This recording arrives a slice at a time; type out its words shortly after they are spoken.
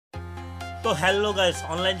তো hello guys,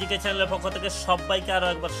 online GK চ্যানেলের পক্ষ থেকে সবাইকে আরও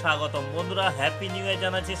একবার স্বাগতম। বন্ধুরা হ্যাপি নিউ ইয়ার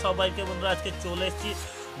জানাচ্ছি সবাইকে। বন্ধুরা আজকে চলে এসেছি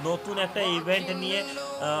নতুন একটা ইভেন্ট নিয়ে।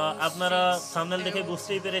 আপনারা থাম্বনেল দেখে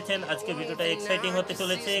বুঝতেই পেরেছেন আজকে ভিডিওটা এক্সাইটিং হতে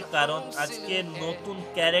চলেছে, কারণ আজকে নতুন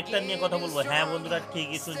ক্যারেক্টার নিয়ে কথা বলবো। হ্যাঁ বন্ধুরা,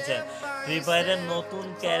 ঠিকই শুনছেন, ফ্রি ফায়ারের নতুন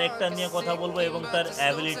ক্যারেক্টার নিয়ে কথা বলবো এবং তার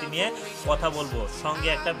অ্যাবিলিটি নিয়ে কথা বলবো, সঙ্গে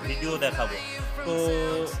একটা ভিডিও দেখাবো। তো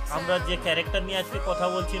আমরা যে ক্যারেক্টার নিয়ে আজকে কথা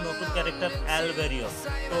বলছি, নতুন ক্যারেক্টার অ্যালভেরিও।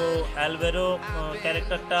 তো অ্যালভেরো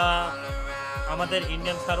ক্যারেক্টারটা আমাদের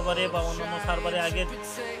ইন্ডিয়ান সার্ভারে বা অন্যান্য সার্ভারে আগে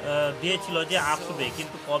দিয়েছিল যে আসবে,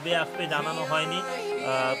 কিন্তু কবে আসবে জানানো হয়নি।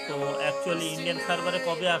 তো অ্যাকচুয়ালি ইন্ডিয়ান সার্ভারে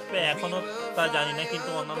কবে আসবে এখনও তা জানি না, কিন্তু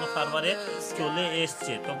অন্যান্য সার্ভারে চলে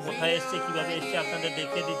এসছে। তো কোথায় এসছে, কীভাবে এসছে আপনাদের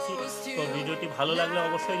দেখিয়ে দিচ্ছি। তো ভিডিওটি ভালো লাগলে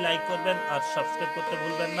অবশ্যই লাইক করবেন আর সাবস্ক্রাইব করতে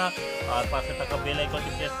ভুলবেন না, আর পাশে থাকা বেল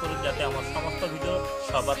আইকনটি প্রেস করুন যাতে আমার সমস্ত ভিডিও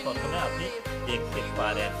সবার প্রথমে আপনি দেখতে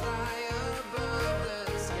পারেন।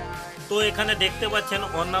 তো এখানে দেখতে পাচ্ছেন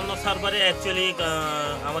অন্যান্য সার্ভারে অ্যাকচুয়ালি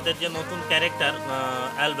আমাদের যে নতুন ক্যারেক্টার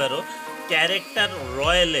অ্যালভারো ক্যারেক্টার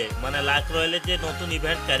রয়্যালে, মানে লাক রয়্যালে যে নতুন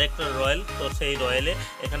ইভেন্ট ক্যারেক্টার রয়্যাল, তো সেই রয়্যালে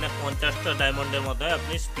এখানে 50টা ডায়মন্ডের মধ্যে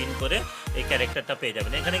আপনি স্পিন করে এই ক্যারেক্টারটা পেয়ে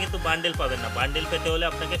যাবেন। এখানে কিন্তু বান্ডেল পাবেন না। বান্ডেল পেতে হলে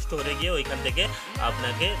আপনাকে স্টোরে গিয়ে ওইখান থেকে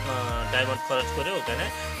আপনাকে ডায়মন্ড খরচ করে ওখানে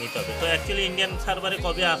নিতে হবে। তো অ্যাকচুয়ালি ইন্ডিয়ান সার্ভারে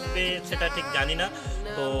কবে আসবে সেটা ঠিক জানি না।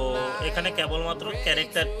 তো এখানে কেবলমাত্র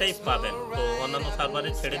ক্যারেক্টারটাই পাবেন। তো অন্যান্য সার্ভারে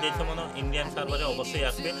ছেড়ে দিয়েছে মনে হয়, ইন্ডিয়ান সার্ভারে অবশ্যই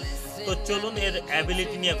আসবে। তো চলুন এর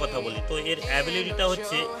অ্যাবিলিটি নিয়ে কথা বলি। তো এর অ্যাবিলিটিটা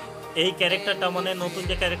হচ্ছে, এই ক্যারেক্টারটা মানে নতুন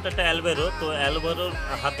যে ক্যারেক্টারটা অ্যালভেরো, তো অ্যালভেরোর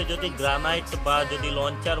হাতে যদি গ্রানাইট বা যদি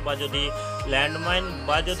লঞ্চার বা যদি ল্যান্ডমাইন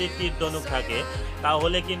বা যদি তীর ধনুক থাকে,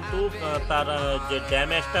 তাহলে কিন্তু তার যে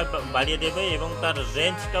ড্যামেজটা বাড়িয়ে দেবে এবং তার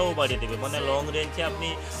রেঞ্জটাও বাড়িয়ে দেবে, মানে লং রেঞ্জে আপনি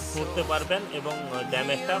ছুটতে পারবেন এবং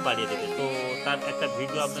ড্যামেজটা বাড়িয়ে দেবে। তো তার একটা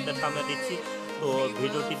ভিডিও আপনাদের সামনে দিচ্ছি, তো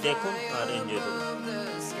ভিডিওটি দেখুন আর এনজয় করুন।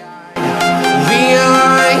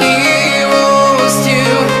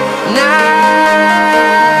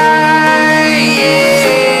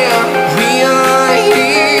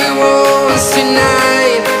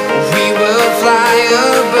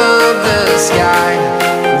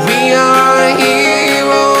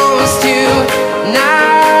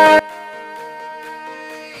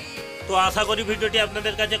 তো আশা করি ভিডিওটি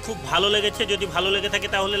আপনাদের কাছে খুব ভালো লেগেছে। যদি ভালো লেগে থাকে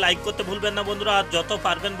তাহলে লাইক করতে ভুলবেন না বন্ধুরা, আর যত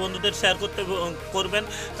পারবেন বন্ধুদের শেয়ার করবেন,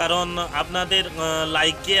 কারণ আপনাদের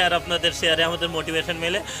লাইকে আর আপনাদের শেয়ারে আমাদের মোটিভেশন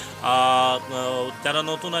মেলে। যারা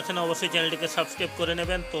নতুন আছেন অবশ্যই চ্যানেলটিকে সাবস্ক্রাইব করে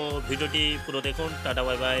নেবেন। তো ভিডিওটি পুরো দেখুন। টাটা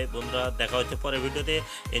বাই বাই বন্ধুরা, দেখা হচ্ছে পরের ভিডিওতে।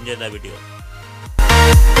 Enjoy the video.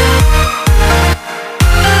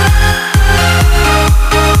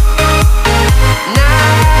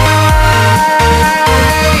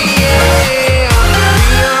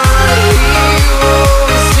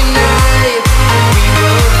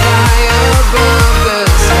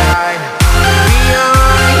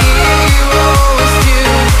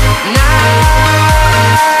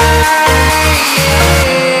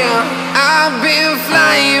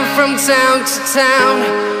 From town to town,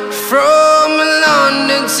 from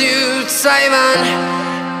London to Taiwan,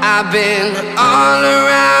 I've been all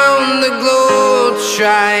around the globe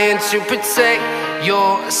trying to protect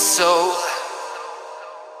your soul.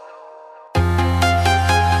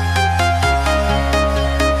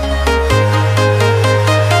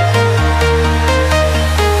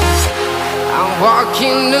 I'm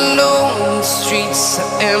walking alone, the streets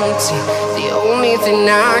are empty. The only thing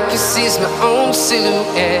I can see is my own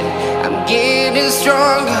silhouette. I'm getting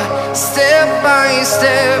stronger, step by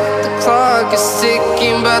step. The clock is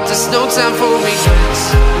ticking, but there's no time for regrets.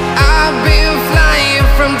 I've been flying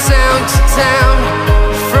from town to town,